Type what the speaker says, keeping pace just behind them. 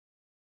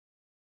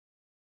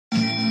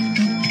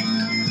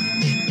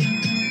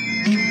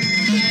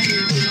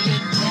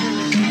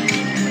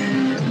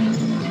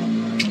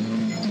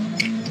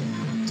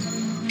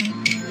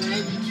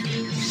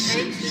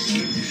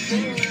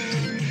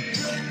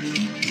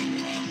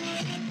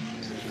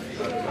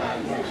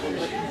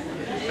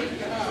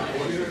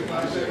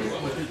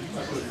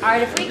All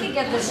right, if we could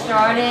get this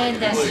started,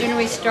 the sooner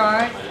we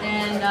start,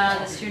 then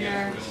the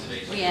sooner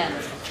we end.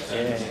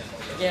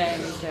 Yeah,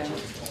 me too.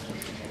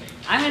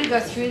 I'm going to go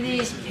through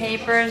these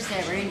papers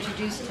that were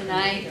introduced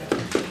tonight.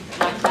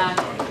 Knock, knock.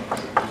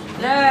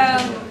 Hello?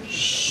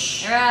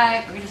 Shh. All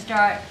right, we're going to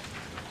start.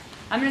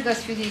 I'm going to go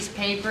through these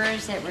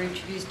papers that were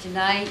introduced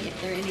tonight. If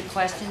there are any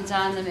questions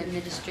on them,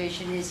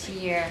 administration is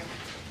here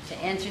to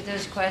answer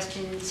those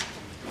questions.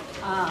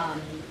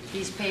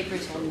 These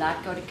papers will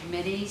not go to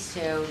committee,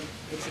 so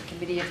it's a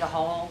committee of the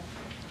whole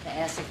to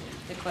ask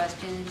the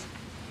questions.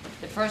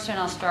 The first one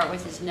I'll start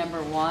with is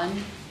number 1.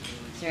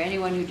 Is there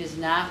anyone who does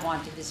not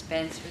want to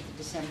dispense with the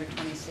December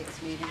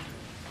 26th meeting?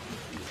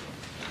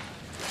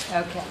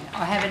 Okay.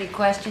 I have any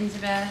questions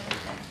about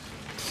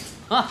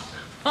it?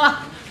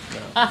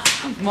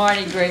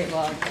 Marty, great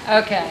luck.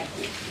 Okay.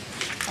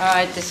 All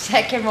right, the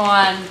second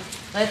one,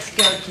 let's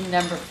go to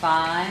number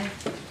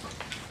 5.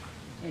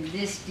 And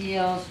this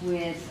deals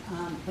with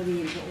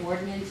putting into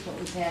ordinance what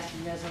we passed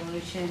in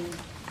resolution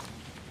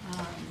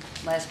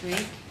last week.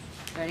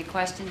 Are there any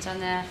questions on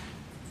that?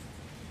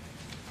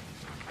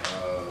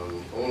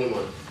 Only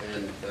one.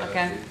 And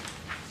okay.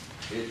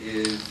 It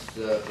is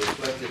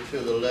reflected to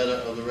the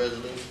letter of the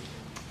resolution?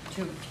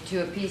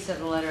 To a piece of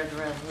the letter of the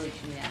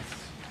resolution, yes.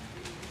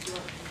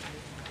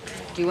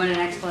 Do you want an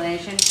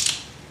explanation?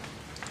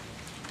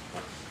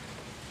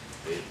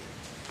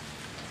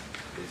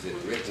 Is it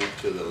written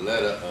to the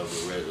letter of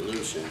the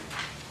resolution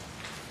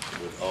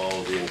with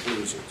all the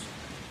inclusions?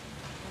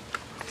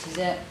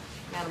 Suzette?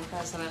 Madam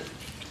President,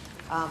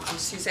 I'm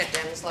Suzette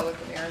Denslow with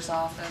the Mayor's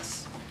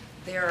Office.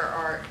 There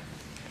are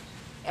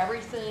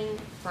everything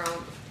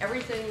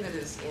that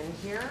is in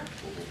here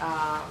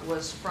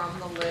was from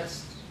the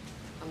list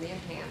of the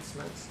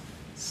enhancements.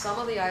 Some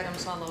of the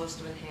items on the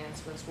list of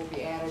enhancements will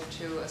be added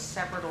to a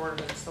separate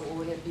ordinance that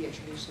will be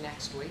introduced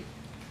next week.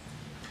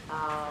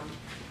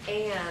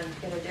 And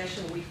in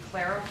addition, we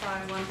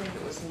clarified one thing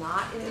that was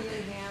not in the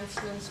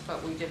enhancements,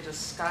 but we did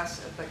discuss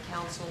at the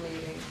council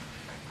meeting,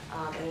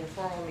 an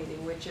informal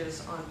meeting, which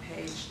is on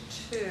page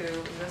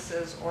 2. This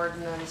is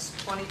ordinance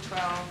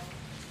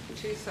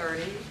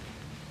 2012-230.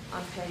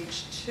 On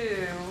page 2,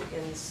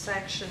 in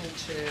section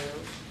 2,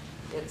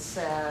 it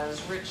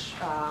says,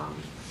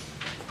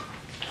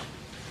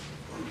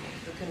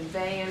 the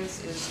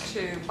conveyance is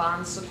to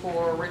Bon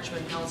Secours,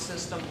 Richmond Health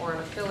System, or an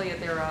affiliate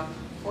thereof,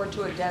 or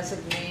to a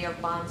designee of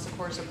Bon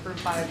Secours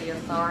approved by the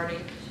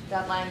authority.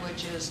 That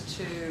language is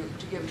to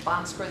give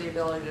Bon Secours the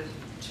ability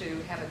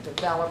to have a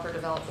developer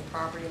develop the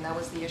property, and that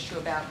was the issue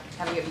about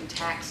having it be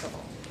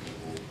taxable.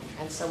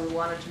 And so we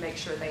wanted to make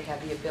sure they had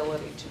the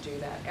ability to do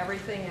that.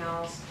 Everything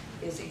else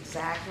is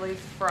exactly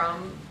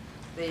from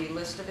the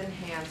list of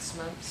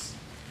enhancements,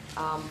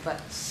 but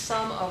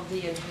some of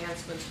the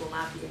enhancements will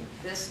not be in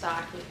this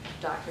document.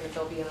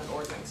 They'll be in an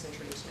ordinance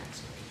introduced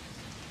next week.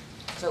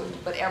 So,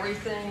 but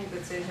everything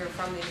that's in here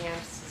from the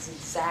enhancements is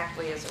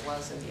exactly as it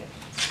was in the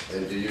enhancements.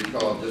 And do you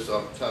call this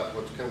off the top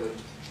what's coming?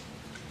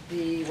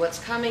 What's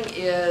coming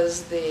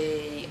is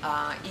the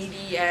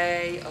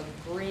EDA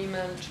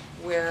agreement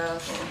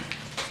with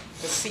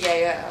the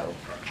CAO,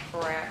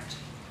 correct?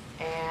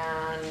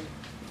 And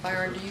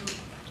Byron,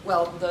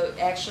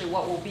 actually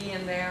what will be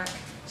in there,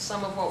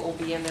 some of what will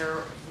be in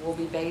there will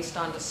be based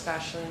on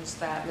discussions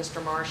that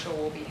Mr. Marshall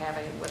will be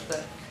having with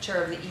the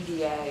chair of the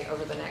EDA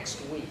over the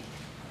next week.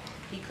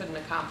 He couldn't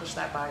accomplish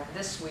that by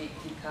this week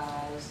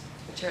because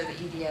the chair of the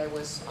EDA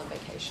was on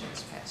vacation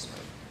this past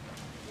week.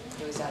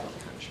 He was out of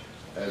the country.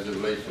 As it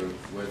relates to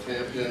West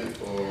Hampton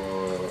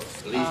or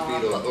Lee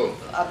Street or both?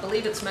 I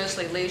believe it's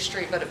mostly Lee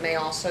Street, but it may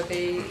also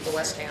be the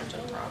West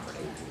Hampton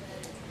property.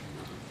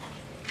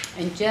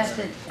 And just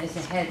as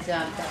a heads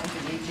up, that will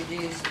be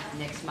introduced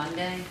next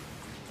Monday,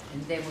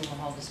 and then we will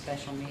hold a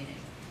special meeting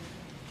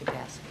to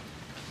pass it.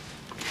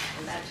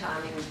 And that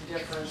timing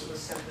difference was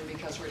simply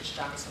because Rich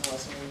Johnson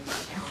wasn't in the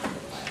calendar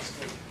last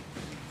week.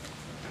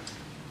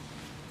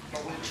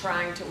 But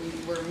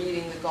we're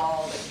meeting the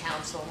goal that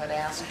council had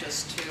asked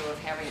us to of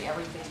having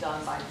everything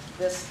done by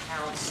this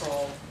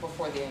council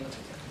before the end of the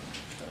year.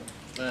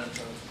 Madam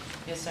President.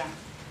 Yes, sir.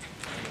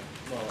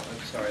 Well,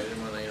 I'm sorry, I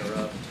didn't want to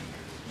interrupt.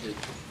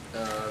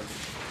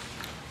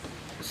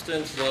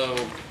 Stenslow,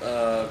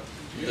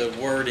 the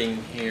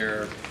wording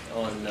here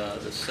on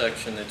the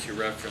section that you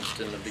referenced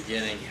in the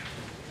beginning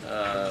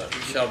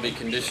shall be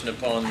conditioned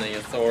upon the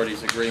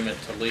authority's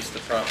agreement to lease the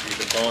property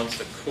to Bon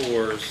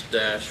Secours -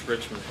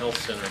 Richmond Health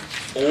Center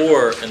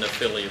or an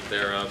affiliate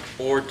thereof,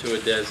 or to a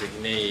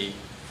designee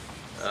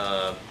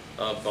of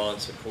Bon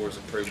Secours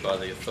approved by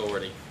the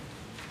authority.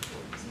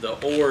 The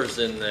 "ors"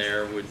 in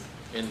there would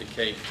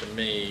indicate to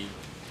me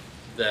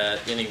that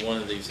any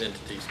one of these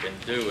entities can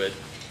do it,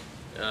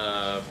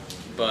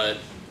 but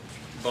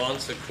Bon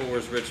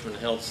Secours Richmond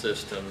Health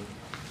System,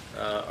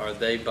 are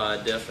they by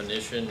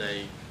definition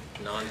a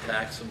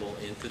non-taxable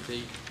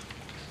entity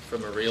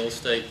from a real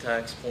estate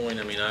tax point?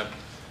 I mean, I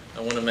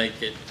want to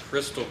make it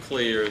crystal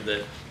clear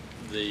that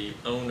the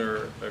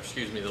owner, or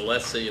excuse me, the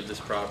lessee of this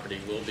property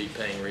will be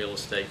paying real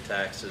estate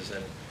taxes,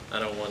 and I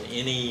don't want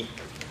any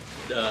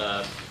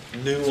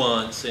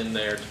nuance in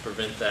there to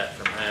prevent that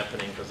from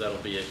happening, because that'll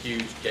be a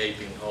huge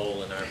gaping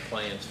hole in our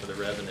plans for the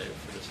revenue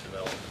for this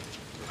development.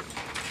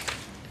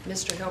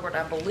 Mr. Hilbert,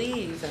 I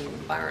believe,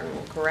 and Byron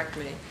will correct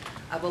me,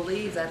 I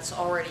believe that's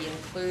already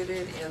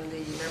included in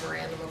the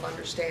memorandum of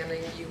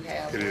understanding you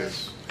have. It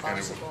is, and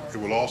it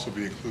will also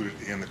be included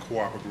in the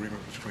co-op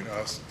agreement between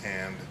us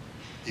and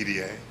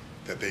EDA,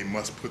 that they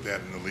must put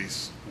that in the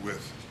lease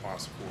with Bon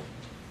Secours,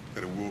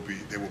 that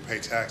they will pay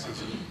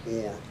taxes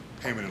or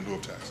payment in lieu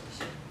of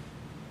taxes.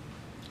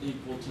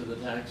 Equal to the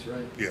tax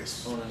rate?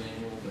 Yes. On an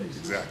annual basis?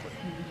 Exactly.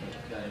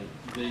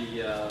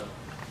 Okay.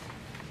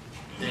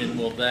 And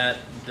will that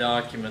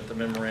document, the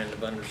memorandum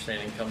of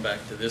understanding, come back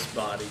to this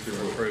body for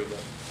approval?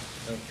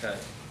 Okay.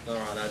 All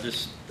right. I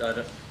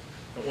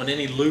don't want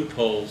any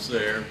loopholes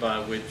there by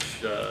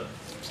which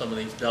some of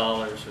these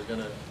dollars are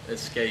going to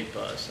escape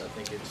us. I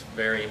think it's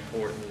very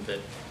important that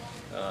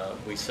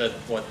we said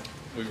what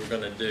we were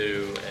going to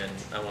do, and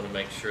I want to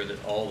make sure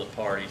that all the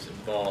parties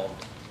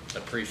involved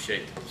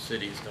appreciate that the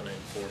city is going to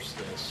enforce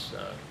this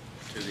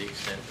to the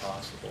extent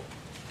possible.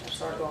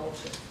 That's our goal.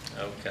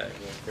 Okay,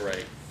 well,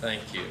 great,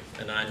 thank you.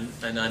 And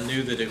I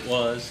knew that it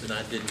was, and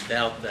I didn't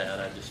doubt that.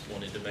 I just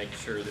wanted to make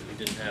sure that we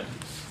didn't have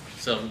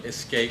some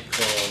escape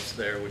clause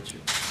there, which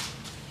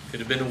could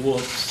have been a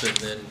whoops, and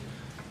then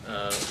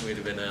we'd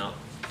have been out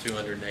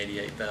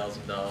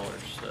 $288,000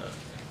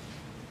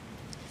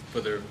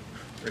 for the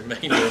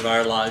remainder of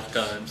our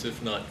lifetimes,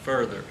 if not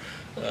further.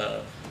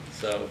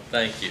 So,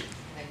 thank you.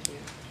 Thank you.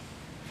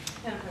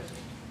 Madam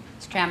President,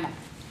 Mr. Trammell.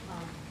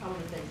 I want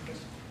to thank Chris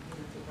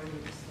for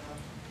bringing this stuff.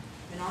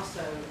 And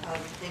also, I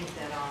think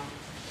that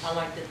I'd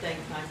like to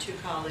thank my two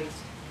colleagues,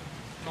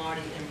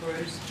 Marty and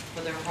Bruce,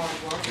 for their hard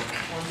work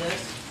on this,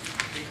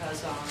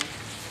 because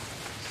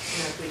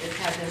if we didn't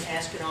have them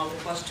asking all the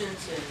questions,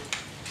 and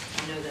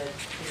I know that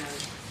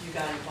you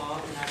got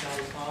involved and I got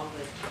involved,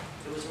 but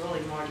it was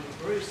really Marty and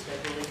Bruce that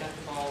really got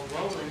the ball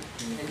rolling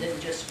and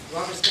didn't just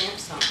rubber stamp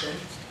something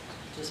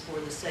just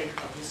for the sake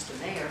of Mr.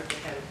 Mayor to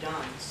have it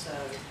done. So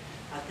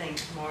I thank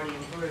Marty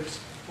and Bruce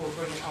for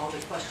bringing all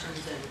the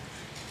questions,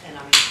 and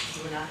I mean,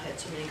 you and I had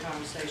so many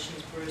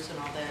conversations, Bruce, and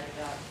all that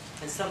about,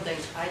 and some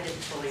things I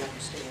didn't fully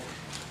understand.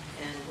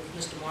 And with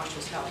Mr.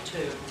 Marshall's help too,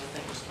 I want to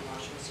thank Mr.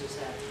 Marshall and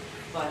Suzette.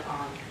 But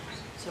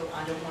so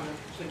I don't want to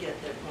forget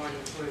that Marty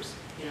and Bruce,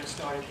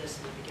 started this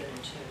in the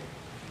beginning too.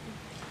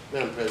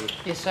 Madam President,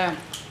 Yes, sir.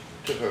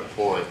 to her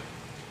point,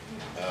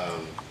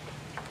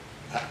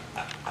 I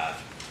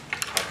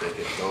think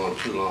it's gone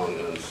too long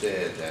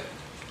unsaid that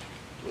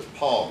it was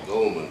Paul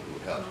Goldman who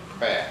helped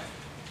craft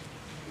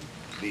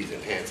these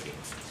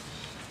enhancements.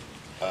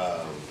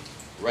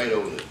 Right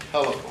over the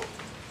telephone,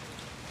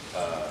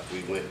 we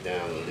went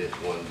down the list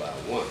one by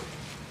one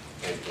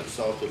and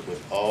consulted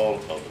with all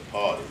of the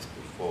parties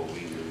before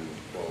we moved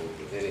forward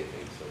with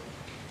anything. So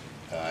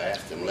I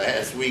asked him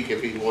last week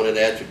if he wanted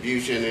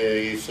attribution, and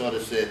he sort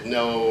of said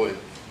no, and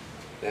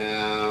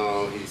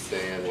now he's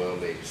saying, well,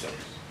 maybe so.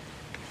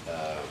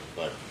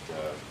 But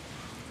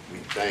we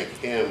thank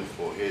him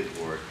for his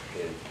work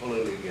in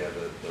pulling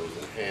together those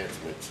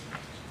enhancements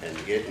and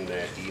getting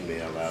that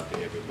email out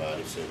to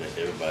everybody so that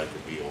everybody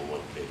could be on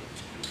one page.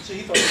 So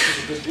he thought this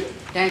was a good deal.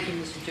 Thank you,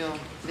 Mr. Jewell.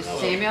 Mr. Now,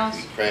 Samuels?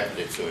 we crafted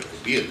it so it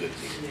could be a good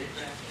deal.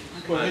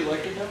 Well, he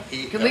liked it now?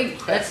 Can we,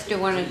 let's do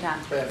one at a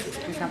time.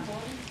 Crafted it. Come.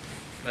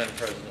 Madam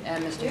President,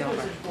 Mr.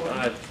 Hilbert.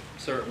 I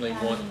certainly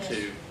want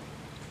to,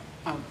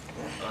 Oh,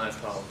 I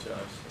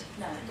apologize.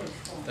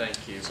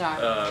 Thank you.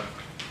 Sorry.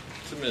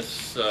 To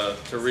Ms.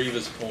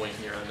 Tareva's point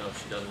here, I know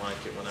she doesn't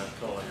like it when I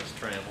call her Ms.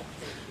 Trammell,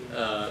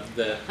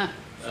 that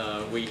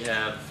we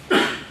have,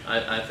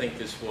 I think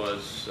this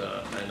was,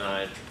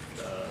 and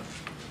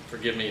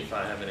forgive me if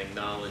I haven't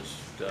acknowledged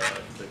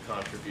the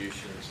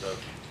contributions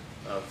of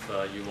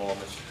you all,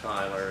 Mr.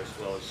 Tyler, as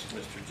well as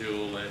Mr.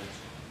 Jewell,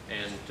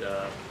 and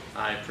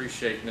I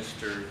appreciate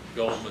Mr.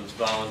 Goldman's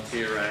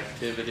volunteer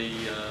activity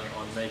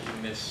on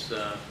making this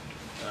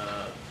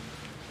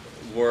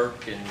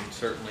work, and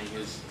certainly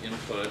his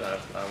input, I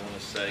want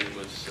to say,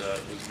 was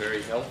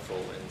very helpful.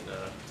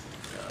 And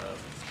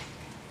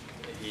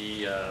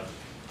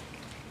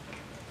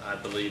I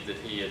believe that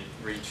he had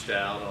reached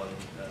out on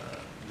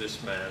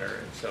this matter,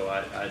 and so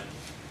I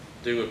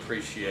do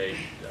appreciate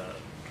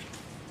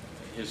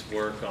his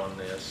work on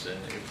this. And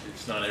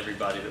it's not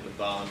everybody that would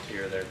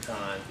volunteer their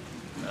time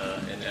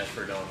and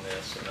effort on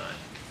this, and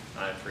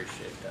I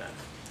appreciate that.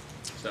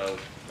 So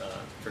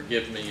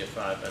forgive me if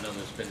I know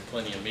there's been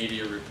plenty of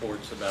media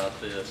reports about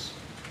this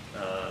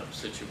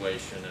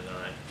situation, and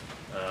I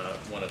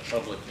want to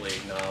publicly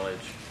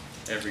acknowledge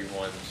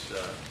everyone's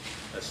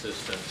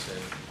assistance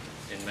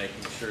in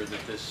making sure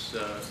that this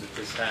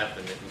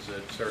happened. It was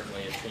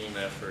certainly a team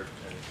effort,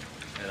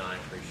 and I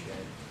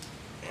appreciate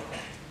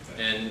it.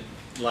 And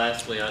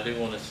lastly, I do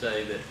want to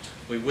say that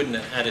we wouldn't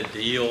have had a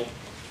deal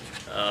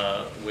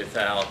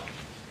without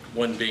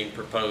one being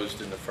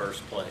proposed in the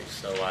first place.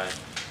 So I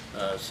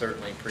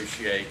certainly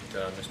appreciate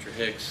Mr.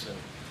 Hicks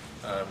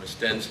and Ms.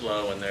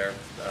 Denslow and their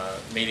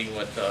meeting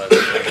with us,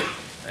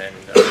 and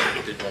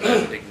did want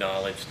to acknowledge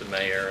acknowledge the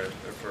mayor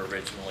for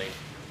originally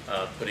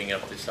putting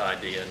up this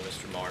idea and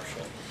Mr.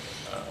 Marshall.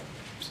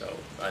 So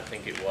I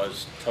think it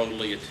was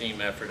totally a team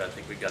effort. I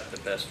think we got the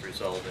best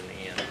result in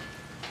the end.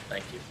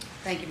 Thank you.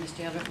 Thank you, Mr.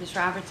 Gilbert. Ms.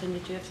 Robertson,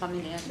 did you have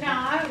something to add? No,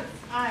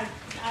 I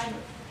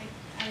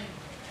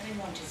didn't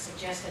want to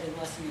suggest that it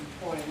wasn't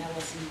important. That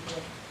wasn't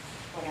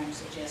what I'm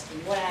suggesting.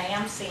 What I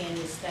am saying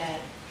is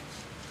that,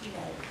 you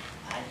know,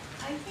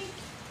 I think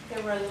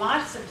there were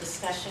lots of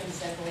discussions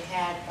that were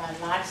had by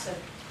lots of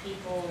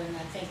people, and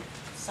I think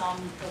some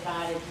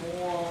provided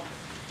more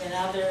than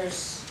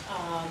others.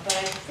 But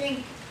I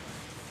think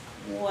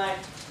what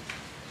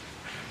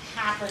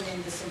happened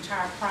in this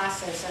entire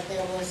process, that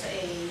there was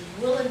a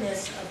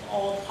willingness of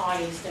all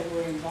parties that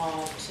were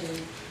involved to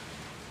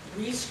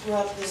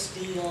re-scrub this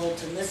deal,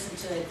 to listen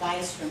to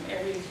advice from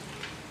every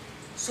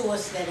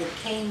source that it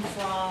came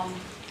from,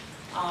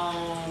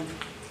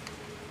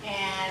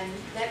 and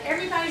that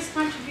everybody's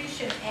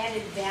contribution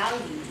added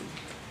value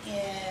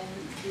in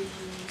the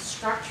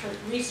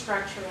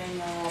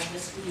restructuring of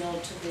this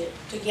deal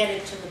to get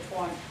it to the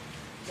point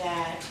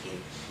that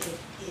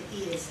it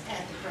is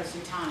at the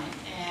present time.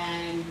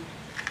 And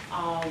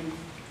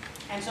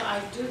so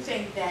I do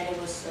think that it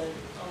was a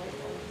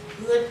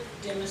good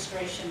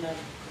demonstration of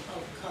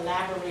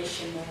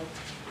collaboration, of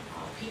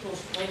people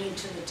bringing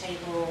to the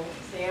table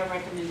their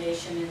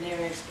recommendation and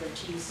their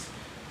expertise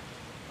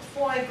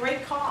for a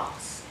great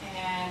cause.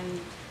 And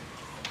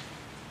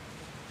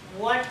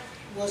what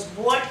was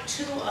brought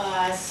to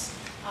us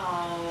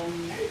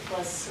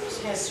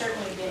has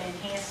certainly been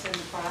enhanced in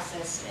the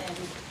process,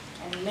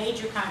 and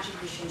major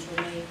contributions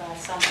were made by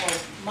some, or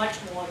much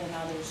more than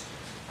others.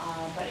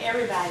 But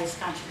everybody's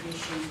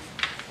contribution,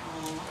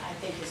 I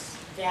think, is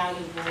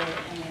valuable,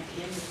 and at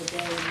the end of the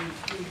day,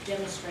 we've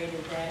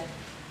demonstrated that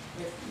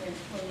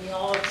when we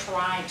all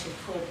try to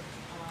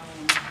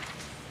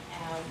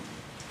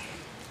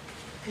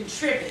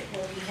contribute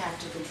what we have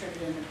to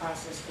contribute in the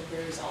process, but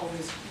there is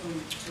always room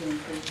to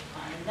improve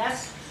upon. And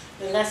that's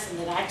the lesson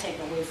that I take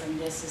away from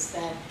this, is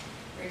that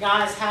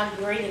regardless how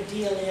great a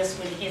deal is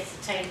when it hits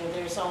the table,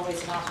 there's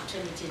always an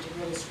opportunity to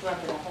really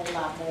scrub it a whole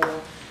lot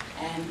more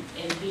and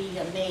be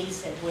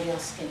amazed at what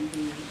else can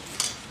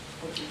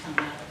come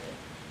out of it.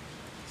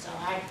 So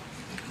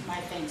my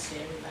thanks to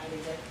everybody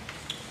that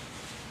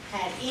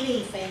had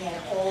anything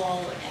at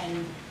all,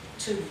 and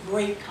to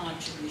great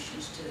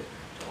contributions to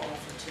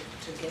offer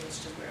to get us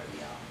to where we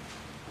are.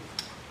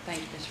 Thank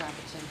you, Ms.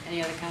 Robertson.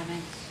 Any other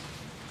comments?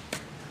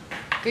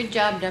 Good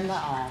job done by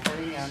all.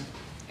 Very good.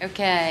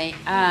 Okay.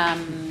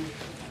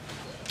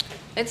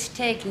 Let's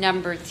take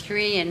number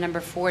 3 and number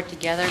 4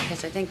 together,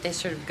 because I think they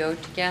sort of go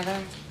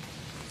together.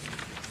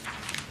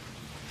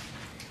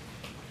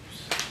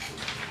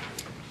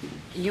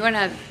 You want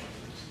to,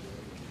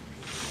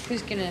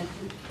 who's going to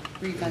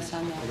brief us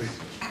on this?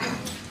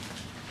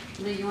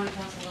 Lee, you want to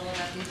tell us a little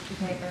about these 2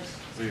 papers?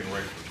 Lee and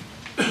Ray.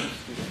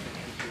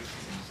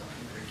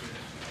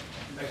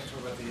 Back to talk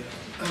about the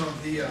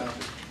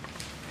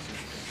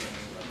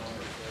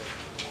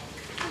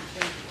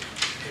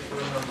paper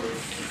number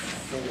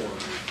 4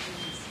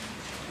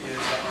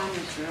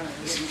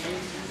 is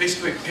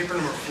basically paper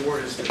number 4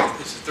 is the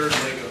third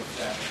leg of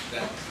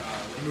that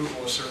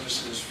removal of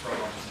surfaces from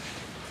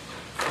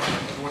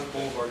the North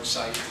Boulevard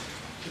site.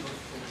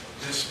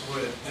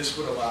 This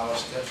would allow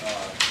us to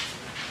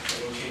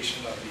the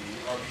location of the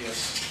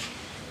RPS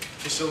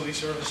facility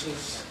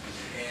services,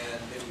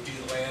 and it would be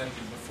the land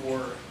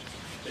before.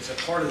 As a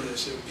part of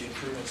this, it would be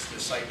improvements to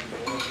the site and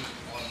building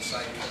on the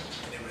site,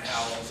 and it would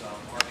house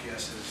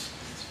RPS's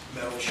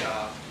metal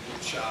shop,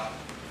 wood shop,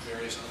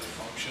 various other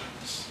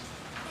functions.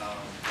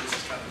 This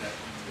is kind of that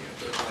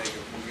third leg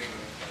of moving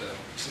the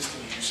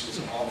existing uses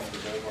off the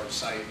Boulevard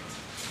site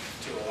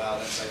to allow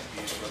that site to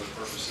be used for other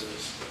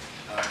purposes.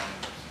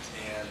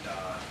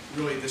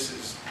 Really, this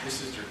is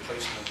the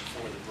replacement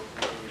for the Brook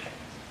Road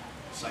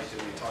site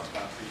that we talked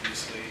about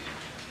previously.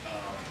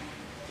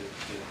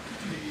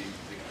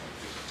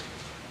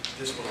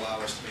 This will allow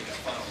us to make that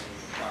final move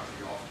of the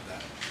property off of that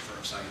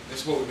current site.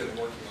 This is what we've been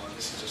working on.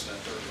 This is just that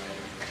third leg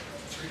of the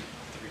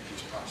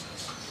three-piece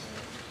process.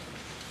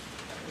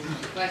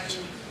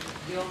 Question,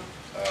 Bill?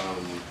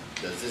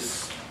 Does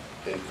this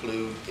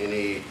include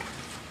any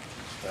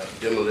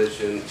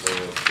demolition or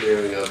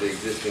clearing of the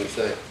existing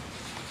site?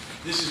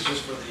 This is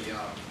just for the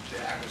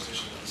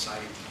acquisition of the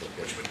site,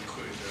 which would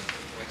include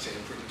like I say,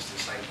 improvements to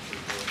the site to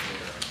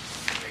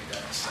make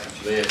that site.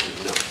 The answer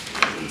is no.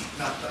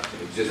 Not the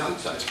Existing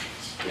site.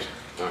 Yeah.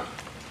 All right.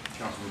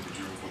 Councilman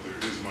Bajir, well, there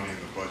is money in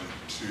the budget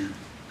to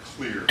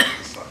clear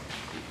the site.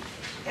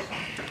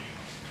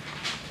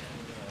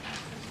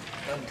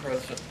 Madam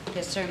President,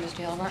 Yes, sir, Mr.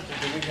 Hilbert.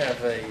 do we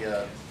have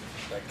a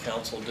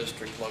council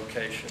district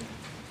location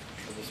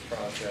for this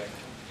project?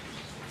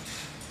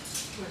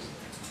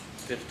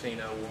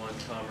 1501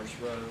 Commerce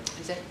Road.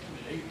 Is it?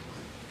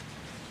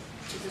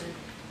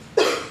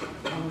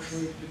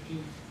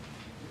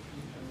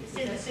 It's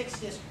in the 6th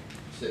district.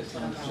 Six.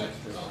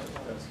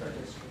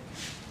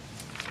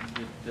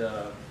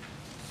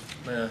 Did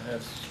May I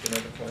ask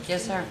another question?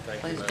 Yes, sir.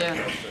 Thank Please you, do.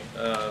 Madam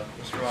President.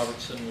 Mr.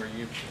 Robertson, were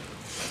you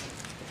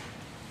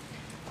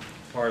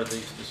part of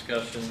these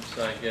discussions,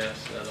 I guess,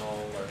 at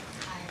all? Or?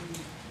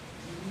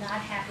 I'm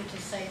not happy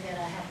to say that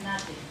I have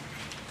not been,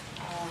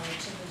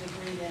 to the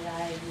degree that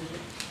I would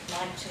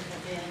like to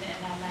have been.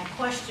 And my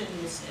question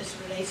is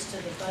relates to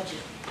the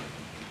budget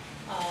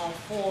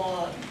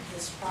for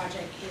this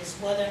project, is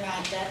whether or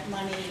not that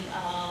money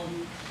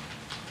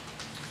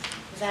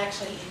was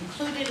actually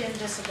included in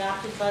this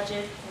adopted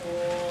budget,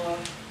 or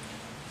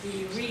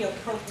the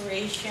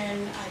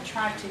reappropriation. I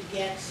tried to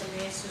get some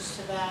answers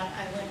to that.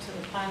 I went to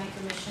the planning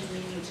commission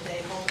meeting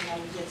today hoping I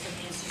would get some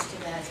answers to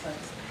that, but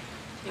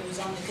it was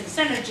on the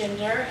consent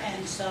agenda,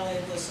 and so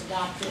it was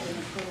adopted and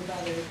approved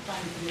by the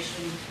planning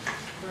commission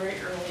very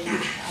early,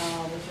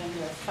 within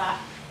the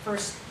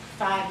first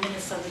 5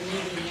 minutes of the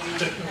meeting,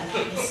 and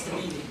I missed the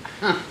meeting.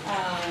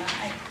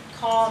 I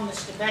called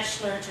Mr.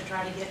 Batchelor to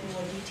try to get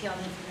more detailed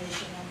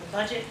information on the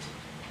budget.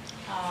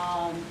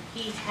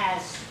 He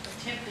has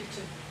attempted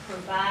to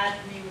provide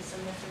me with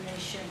some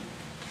information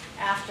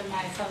after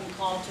my phone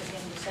call to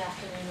him this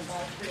afternoon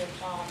about 3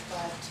 o'clock,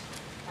 but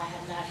I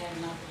have not had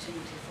an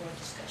opportunity for a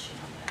discussion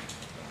on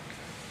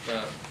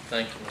that.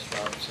 Thank you, Ms.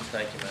 Robertson.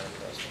 Thank you, Madam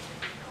President.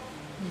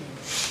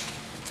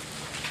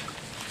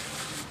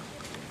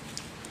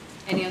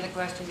 Any other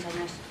questions on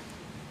this?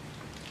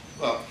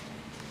 Well,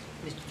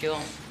 Mr.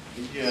 Jewell?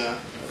 yeah,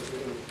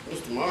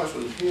 Mr.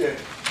 Marshall is here.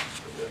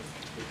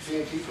 See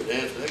if he could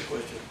answer that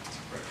question.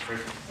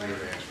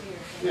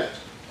 Yes.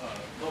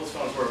 Those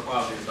funds were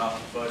applied to the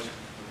adopted budget.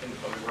 Within the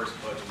public works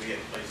budget, we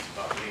had placed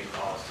about $1 million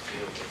to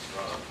deal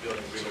with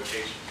building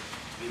relocation,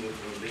 either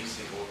through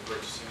leasing or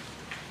purchasing.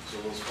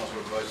 So those funds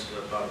were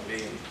budgeted about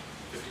 $1,052,000 in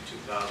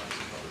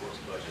the public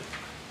works budget,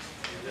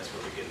 and that's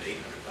where we're getting the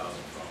 $800,000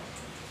 from.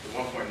 The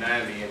 $1.9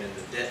 million in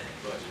the debt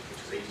budget, which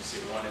is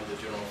agency one in the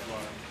general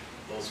fund,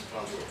 those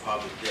funds were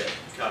probably debt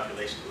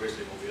calculation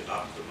originally when we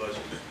adopted the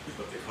budget,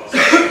 but because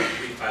of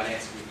the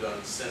refinancing we've done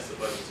since the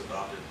budget was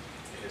adopted,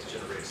 it has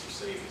generated some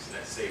savings, and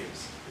that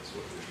savings is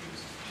what we're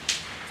using.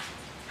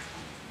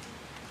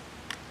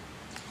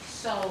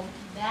 So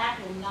that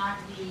will not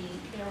be,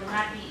 there will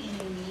not be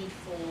any need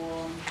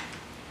for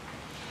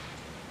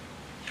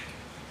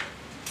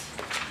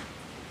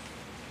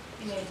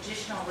any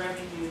additional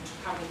revenue to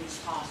cover these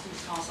costs.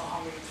 These costs are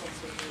already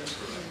posted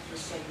for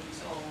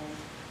savings or.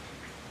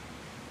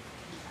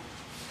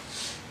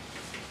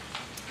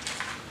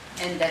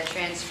 And that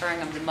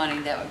transferring of the money,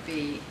 that would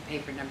be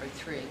paper number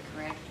 3,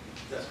 correct?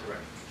 That's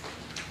correct.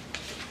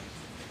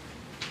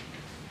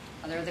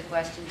 Are there other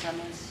questions on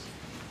this?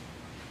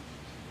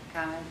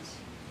 Comments?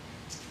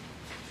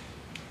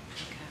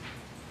 Okay.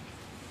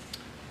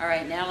 All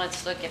right, now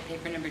let's look at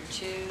paper number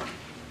 2.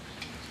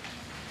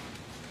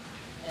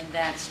 And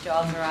that's to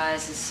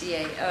authorize the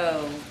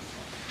CAO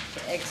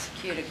to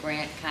execute a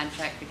grant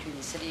contract between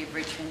the City of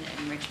Richmond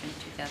and Richmond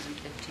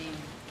 2015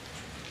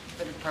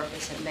 for the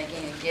purpose of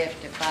making a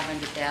gift of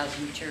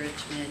 $500,000 to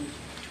Richmond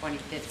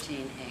 2015,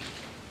 Inc.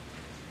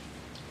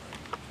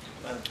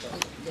 Madam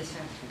President, Yes,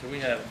 sir. do we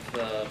have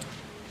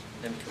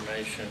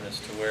information as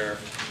to where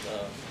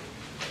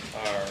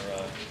our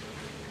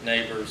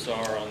neighbors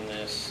are on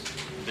this,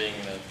 being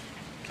the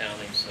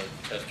counties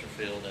of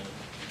Chesterfield and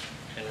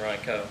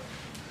Henrico,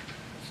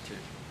 as to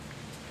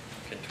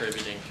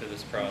contributing to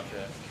this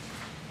project?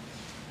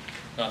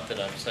 Not that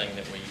I'm saying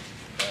that we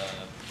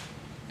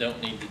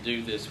don't need to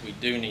do this. We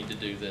do need to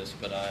do this,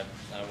 but I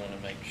want to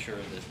make sure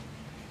that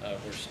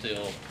we're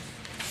still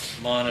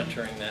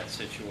monitoring that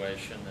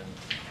situation,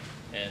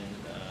 and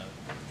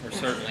we're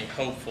certainly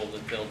hopeful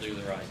that they'll do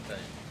the right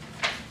thing.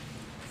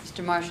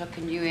 Mr. Marshall,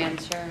 can you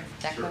answer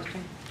that Sure.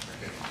 question?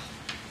 Okay.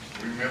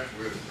 We met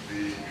with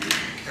the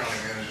county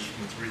managers from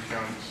the 3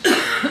 counties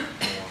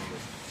on the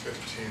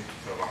 15th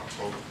of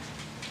October.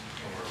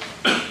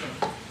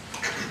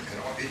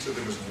 And each of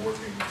them is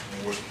working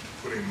towards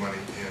putting money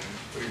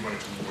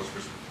towards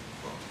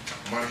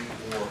money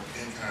or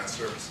in-kind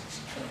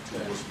services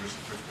towards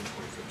Richmond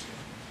 2015.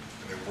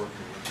 And they're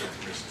working with their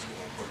commissions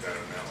on what that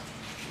amount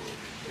will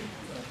be.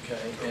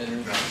 Okay. So And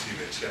we've not received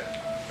a check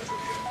as of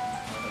yet.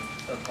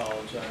 I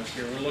apologize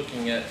here. We're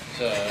looking at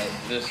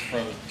this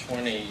from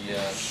 20,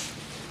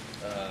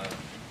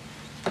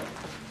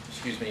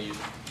 excuse me, you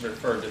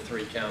referred to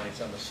 3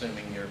 counties. I'm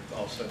assuming you're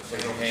also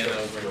including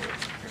Hanover.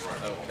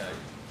 Right. Okay.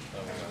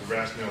 And the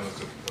rationale is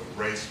that the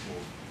race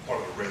will, part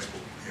of the race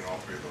will be in all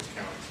 3 of those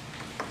counties.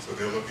 So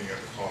they're looking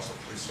at the cost of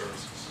police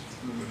services,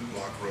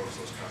 block roads,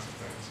 those kinds of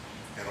things,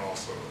 and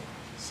also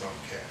some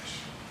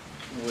cash.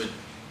 Would,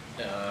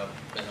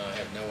 and I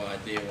have no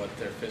idea what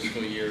their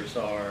fiscal years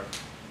are.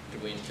 Do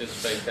we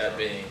anticipate that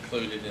being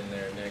included in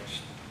their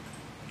next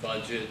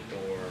budget,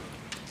 or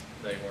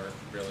they weren't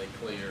really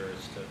clear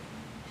as to,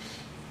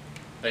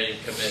 they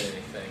didn't commit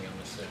anything, I'm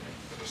assuming?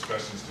 The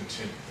discussions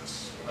continue.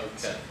 That's what I would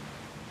say. Okay.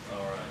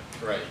 All right.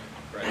 Great.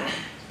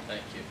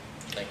 Thank you.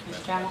 Thank you,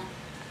 Ms. Madam Trammell?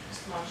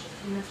 Mr. Marshall,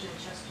 you mentioned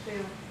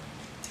Chesterfield,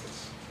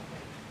 It's-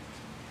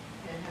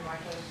 and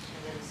Henrico,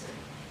 and then the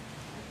city.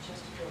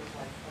 Chesterfield is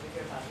like over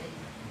here by me.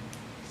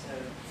 so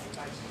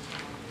everybody's going to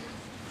come on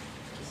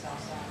to the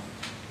south side.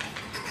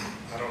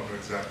 I don't know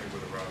exactly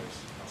where the route is,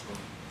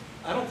 Councilman,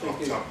 I don't think off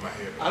the top of my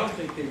head. I don't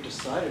think they've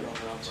decided on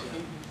routes yet.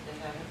 They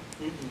haven't?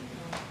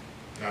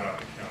 Not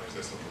out in the counties,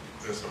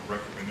 there's some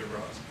recommended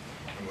routes,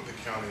 and what the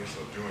counties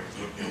are doing is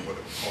looking at what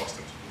it would cost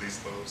them to police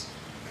those,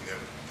 and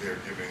then they're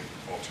giving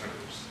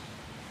alternatives.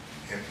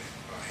 And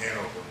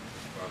Hanover,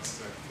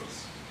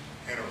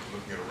 Hanover's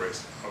looking at a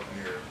race out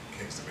near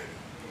Kings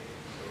Dominion,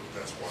 so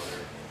that's why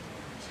they're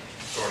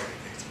starting at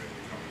Kings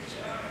Dominion, coming this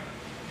way.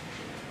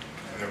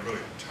 And they're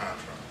really time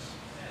trials,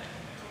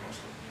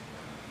 mostly.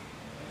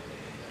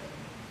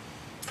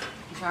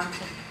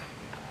 Johnson?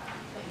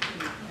 Thank you,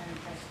 Madam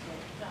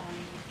President.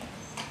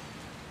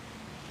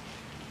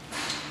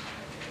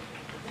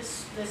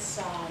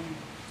 This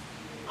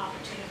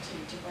opportunity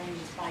to bring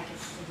these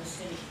bikers to the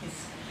city is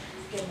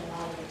getting a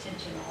lot of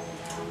attention all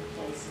around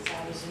places.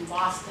 I was in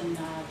Boston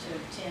to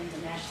attend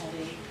the National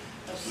League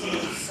of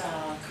Cities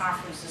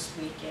conference this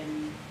week,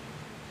 and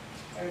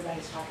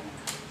everybody's talking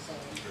about it. So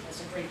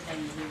that's a great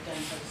thing that we've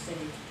done for the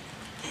city.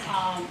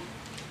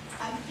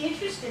 I'm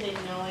interested in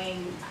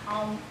knowing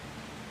how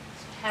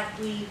have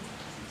we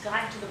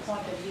gotten to the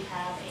point that we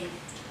have a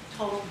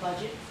total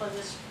budget for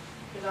this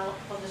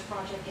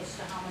project as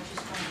to how much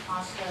it's going to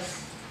cost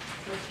us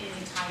with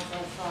any type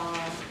of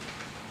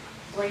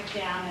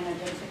breakdown and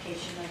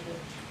identification of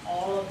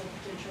all of the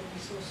potential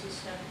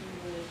resources that we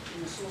would, and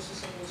the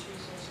sources of those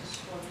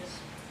resources for this?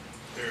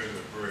 There is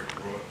a very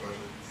broad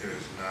budget. It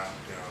is not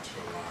down to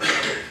a line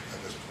at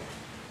this point.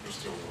 We're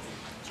still working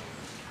on that.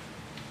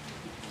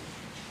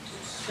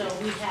 So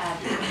we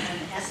have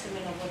an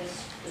estimate of what is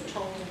the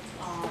total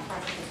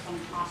project is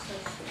going to cost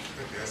us? I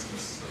think the estimate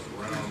is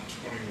around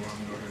 $21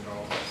 million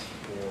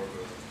for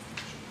the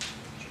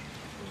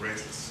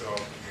race itself,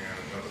 and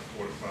another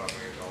 $4 to $5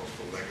 million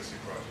for legacy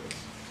projects.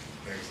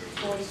 Things that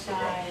would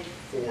about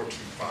 4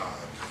 to 5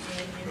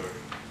 million.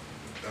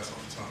 That's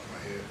off the top of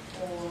my head.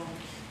 Or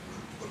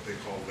What they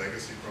call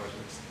legacy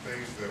projects,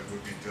 things that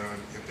would be done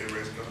if they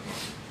raise enough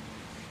money,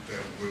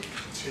 that would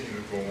continue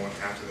to go on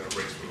after that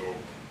race was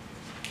over.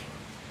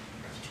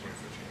 After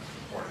 2015, after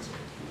the party's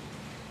over.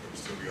 There would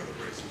still be other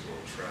races or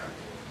track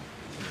or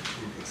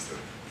improvements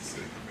that the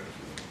city could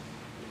benefit from.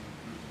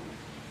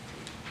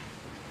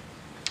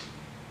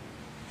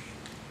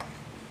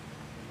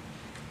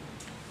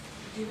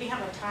 do we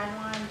have a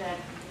timeline that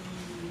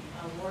we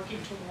are working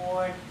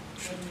toward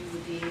when we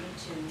would be able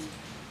to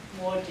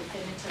more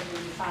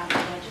definitively define the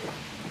budget?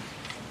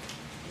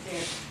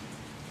 Is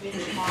there a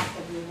benchmark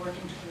that we're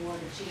working toward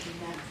achieving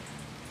that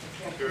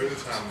objective? There is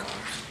a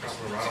timeline.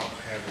 Councilmember, I don't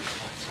have it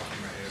off the top of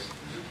my head.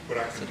 What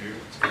I can do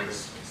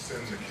is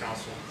send the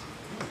council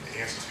the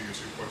answer to your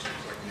two questions.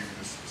 I can give you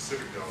the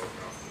specific dollar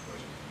amount for the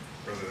budget,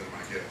 rather than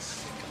my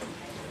guess,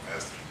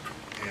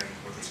 and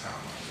what the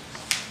timeline is.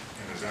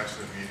 And there's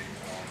actually a meeting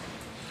on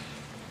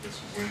this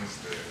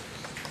Wednesday,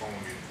 phone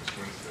meeting this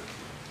Wednesday,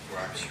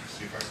 where I can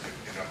see if I can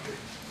get an update.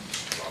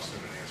 So I'll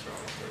send an answer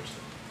out on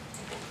Thursday.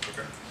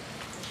 Okay?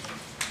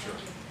 Sure.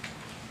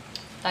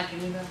 Dr.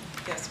 Nebo?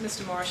 Yes,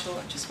 Mr. Marshall,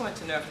 I just wanted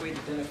to know if we'd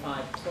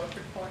identified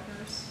corporate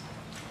partners.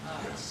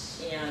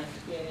 Yes. And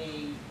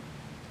any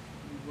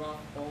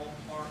rough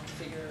ballpark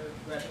figure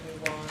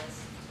revenue-wise?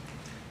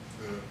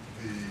 The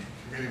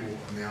committee will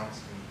announce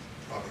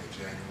probably in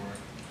January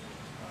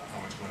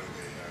how much money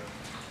they have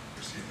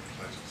received in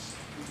pledges,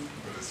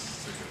 but it's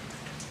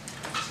significant.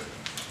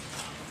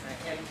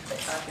 Okay. And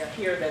I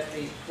hear that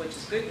which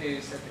is good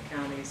news, that the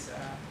counties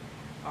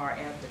are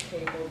at the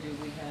table. Do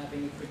we have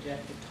any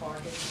projected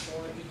targets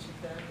for each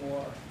of them,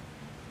 or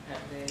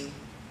have they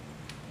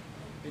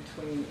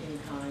between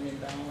in-kind and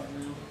dollar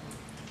amount?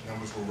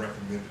 Numbers were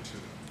recommended to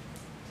them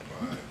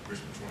by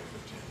Richmond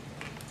 2015.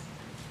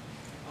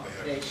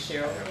 Are they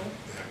shareable?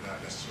 They have not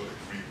necessarily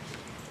agreed with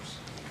those numbers.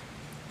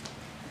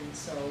 And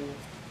so,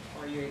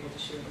 are you able to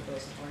share what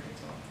those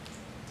targets are?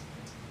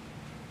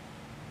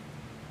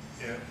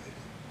 Yeah,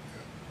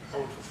 I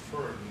would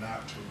prefer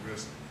not to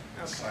risk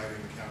citing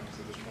the counties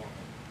at this point.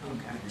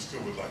 Okay. We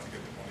still would like to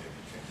get the money if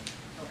we can.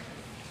 Okay.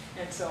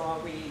 And so are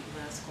we,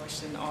 last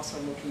question, also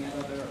looking at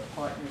other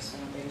partners,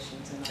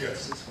 foundations, and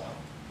others Yes. as well?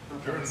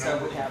 There are a So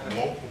number we have of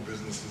local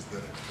businesses that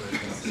have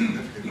pledged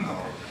significant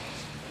dollar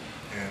amounts.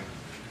 And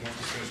once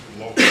we finish with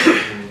local,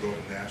 then we'll go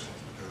to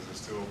nationals, because there's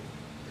still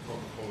the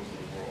Coca-Colas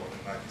of the world and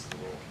the Nikes of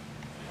the world.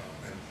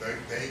 And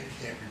they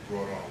can't be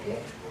brought on,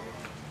 won't be brought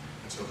on,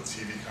 until the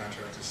TV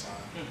contract is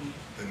signed.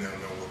 Then they'll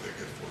know what they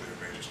get for their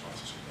major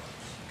sponsorship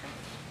dollars.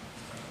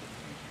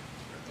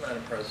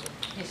 Madam President.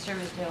 Yes, sir,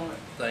 Ms. Taylor.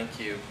 Thank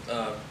you.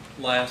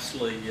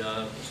 Lastly,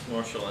 Mr.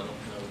 Marshall, I don't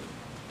know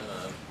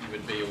you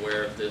would be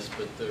aware of this,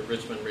 but the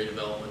Richmond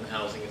Redevelopment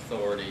Housing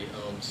Authority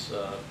owns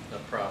a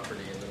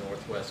property in the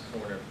northwest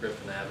corner of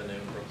Griffin Avenue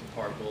and Brooklyn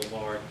Park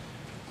Boulevard.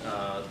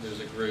 There's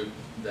a group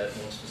that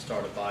wants to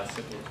start a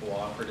bicycle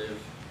cooperative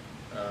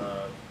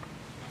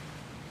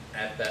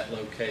at that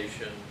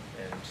location,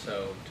 and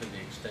so to the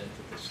extent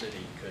that the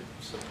city could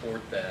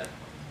support that,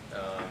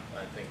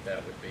 I think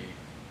that would be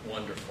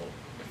wonderful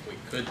if we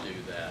could do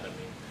that. I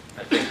mean,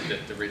 I think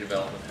that the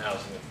Redevelopment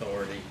Housing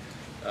Authority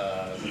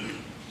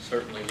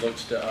certainly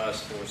looks to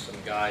us for some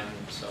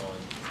guidance on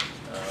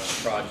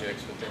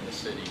projects within the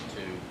city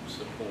to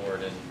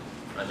support, and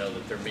I know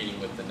that they're meeting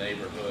with the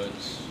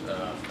neighborhoods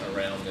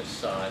around this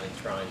side and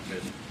trying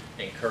to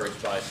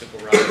encourage bicycle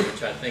riding,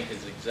 which I think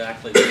is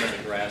exactly the kind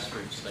of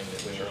grassroots thing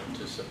that we want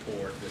to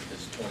support with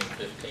this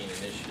 2015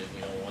 initiative.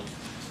 You don't want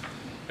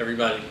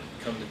everybody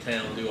come to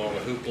town, do all the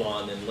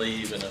hoopla, and then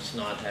leave, and us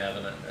not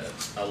having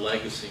a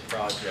legacy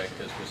project,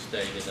 as was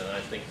stated. And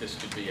I think this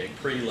could be a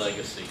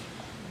pre-legacy,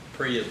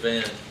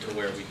 pre-event to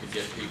where we could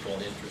get people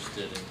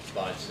interested in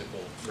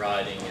bicycle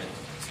riding, and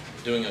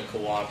doing a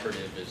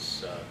cooperative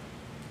is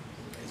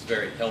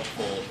very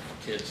helpful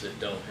for kids that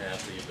don't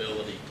have the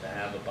ability to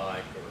have a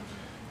bike, or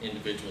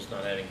individuals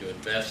not having to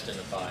invest in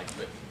a bike,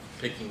 but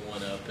picking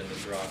one up and then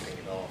dropping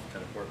it off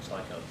kind of works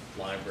like a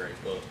library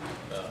book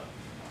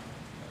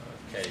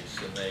case,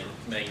 and they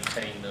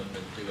maintain them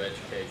and do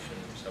education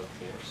and so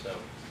forth. So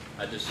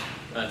I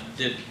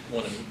did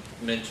want to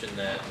mention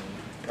that, and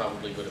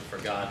probably would have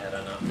forgot had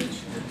I not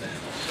mentioned it now.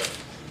 So,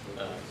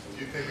 do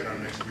you think at our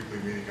next weekly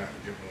meeting I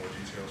can get more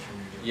details from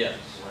you? Yes,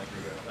 I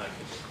could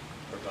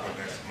provide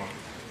next that. month.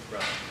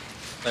 Right.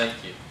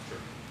 Thank you,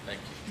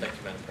 Madam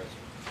President.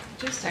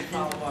 Just to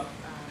follow up,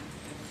 and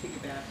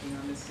piggybacking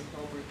on Mr.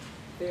 Colbert,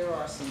 there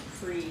are some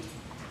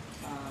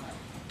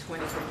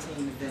pre-2015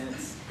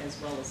 events as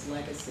well as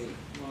legacy,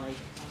 like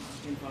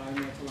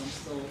environmental. I'm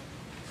still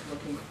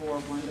looking for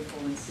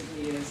wonderful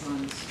insignias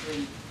on the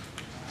street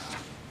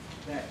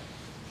that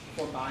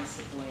for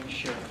bicycling.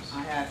 Sure.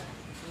 I have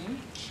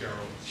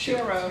Cheryl.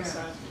 Sheros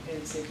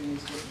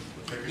insignias.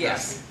 Have you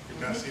Yes.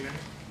 You've not seen any?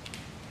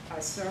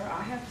 Sir,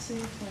 I have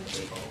seen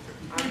plenty. Oh, okay.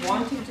 I'm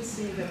wanting to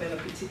see them in a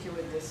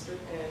particular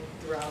district and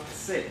throughout the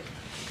city.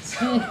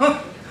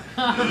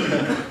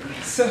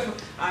 So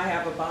I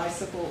have a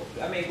bicycle,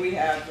 I mean, we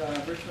have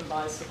Richmond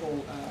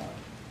Bicycle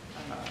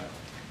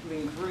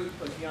group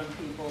of young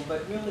people,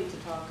 but really to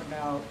talk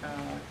about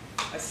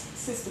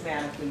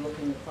systematically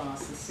looking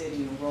across the city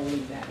and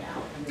rolling that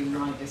out. I mean,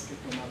 my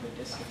district and other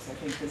districts. I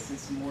think this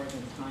is more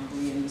than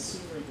timely, and the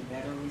sooner the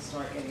better we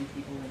start getting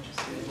people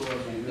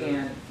interested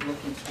in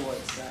looking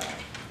towards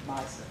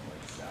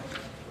bicycling. So,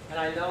 and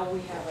I know we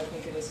have, I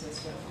think it is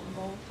Mr.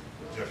 Humboldt.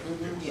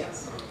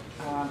 Yes.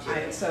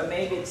 So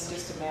maybe it's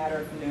just a matter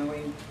of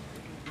knowing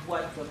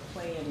what the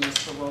plan is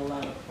to roll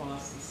out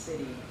across the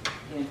city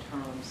in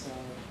terms of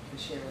the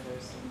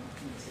sharers and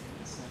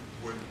cities.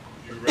 Would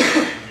you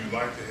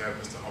like to have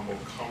Mr.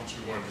 Humboldt come to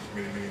one of the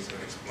committee meetings and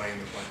explain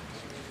the plan?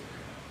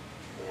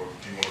 Or do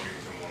you want to meet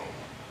with him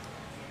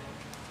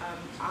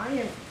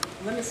one-on-one?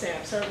 Let me say,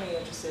 I'm certainly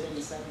interested in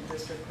the 7th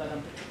district, but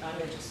I'm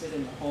interested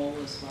in the whole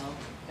as well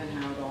and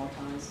how it all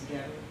ties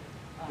together.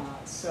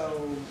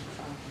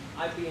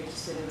 I'd be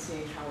interested in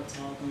seeing how it's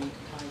all going to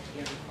tie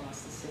together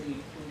across the city,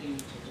 including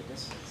each of the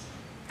districts.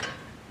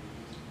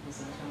 Does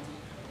that help?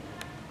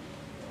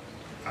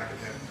 I can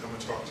have him come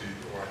and talk to you,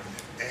 or I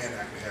can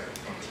have him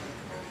come to the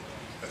committee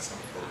at some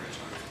appropriate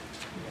time.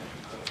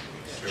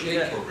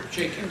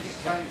 Jake,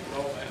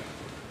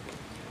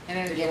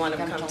 And maybe You want him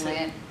come come to to-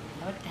 land,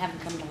 I would have him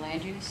come to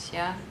land use,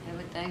 yeah, I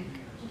would think.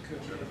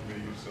 Whichever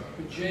committee you decide.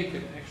 But Jay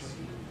can actually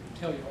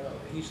tell you all,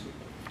 he's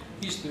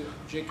the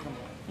Jake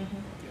Humboldt. Yeah,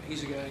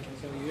 he's a guy that can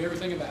tell you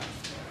everything about it.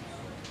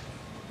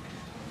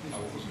 I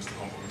will put Mr.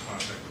 Humboldt in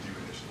contact with you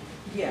initially.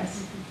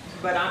 Yes,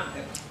 but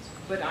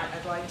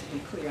I'd like to be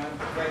clear, I'm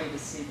ready to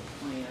see the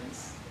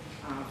plans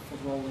for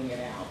rolling it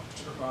out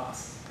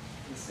across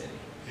the city.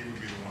 He would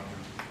be the one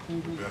who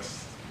would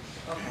best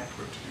be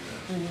equipped to do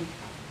that.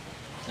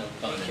 No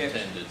pun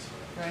intended.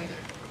 Right.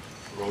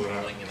 Roll it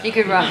out. He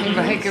could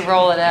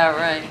roll it out,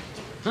 right.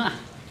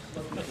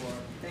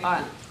 Thank you.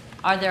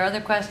 Are there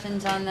other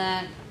questions on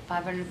that?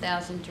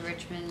 500,000 to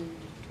Richmond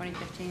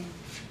 2015?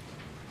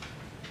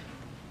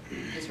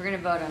 Because we're going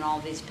to vote on all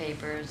these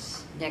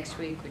papers next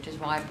week, which is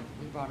why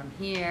we brought them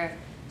here,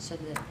 so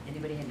that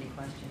anybody had any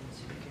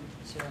questions, we can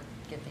sort of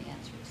get the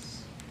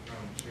answers.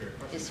 Chair, if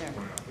I could Yes, sir.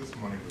 point out, this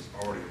money was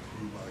already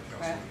approved by the council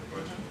Right. in the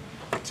budget.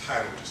 The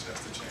title just has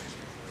to change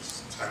because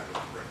it's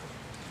titled correctly.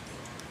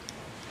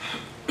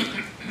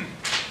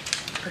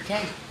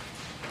 Okay.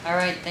 All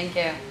right, thank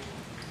you.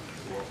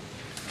 Well,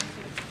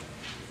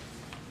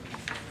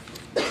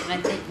 And I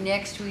think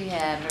next we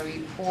have a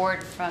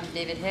report from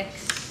David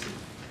Hicks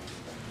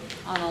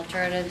on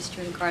alternatives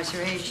to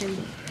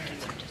incarceration.